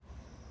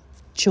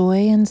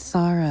Joy and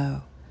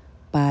Sorrow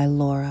by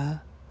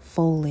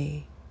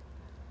Foley.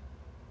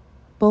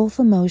 Both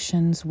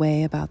emotions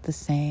weigh about the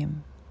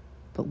same,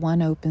 but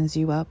one opens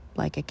you up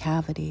like a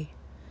cavity,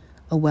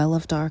 a well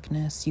of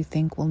darkness you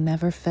think will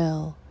never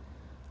fill,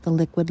 the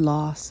liquid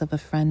loss of a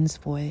friend's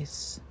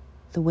voice,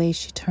 the way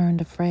she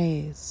turned a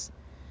phrase.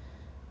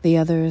 The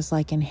other is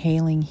like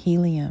inhaling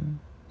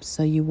helium,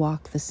 so you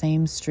walk the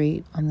same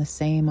street on the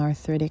same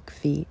arthritic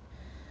feet,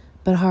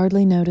 but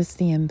hardly notice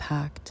the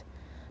impact,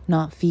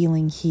 not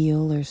feeling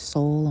heel or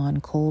soul on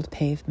cold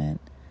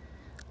pavement.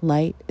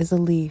 Light is a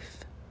leaf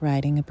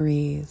riding a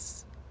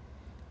breeze.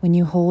 When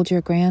you hold your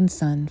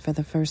grandson for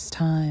the first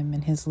time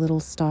in his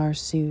little star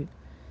suit,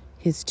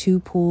 his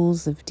two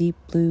pools of deep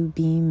blue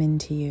beam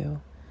into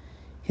you.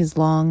 His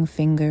long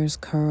fingers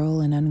curl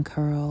and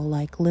uncurl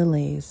like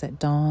lilies at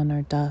dawn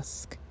or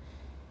dusk.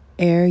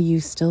 Air you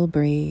still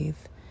breathe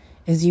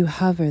as you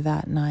hover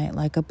that night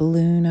like a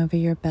balloon over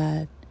your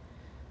bed,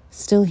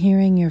 still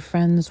hearing your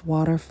friend's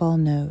waterfall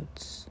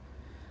notes,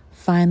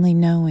 finally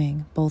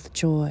knowing both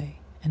joy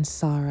and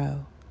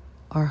sorrow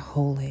are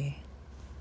holy.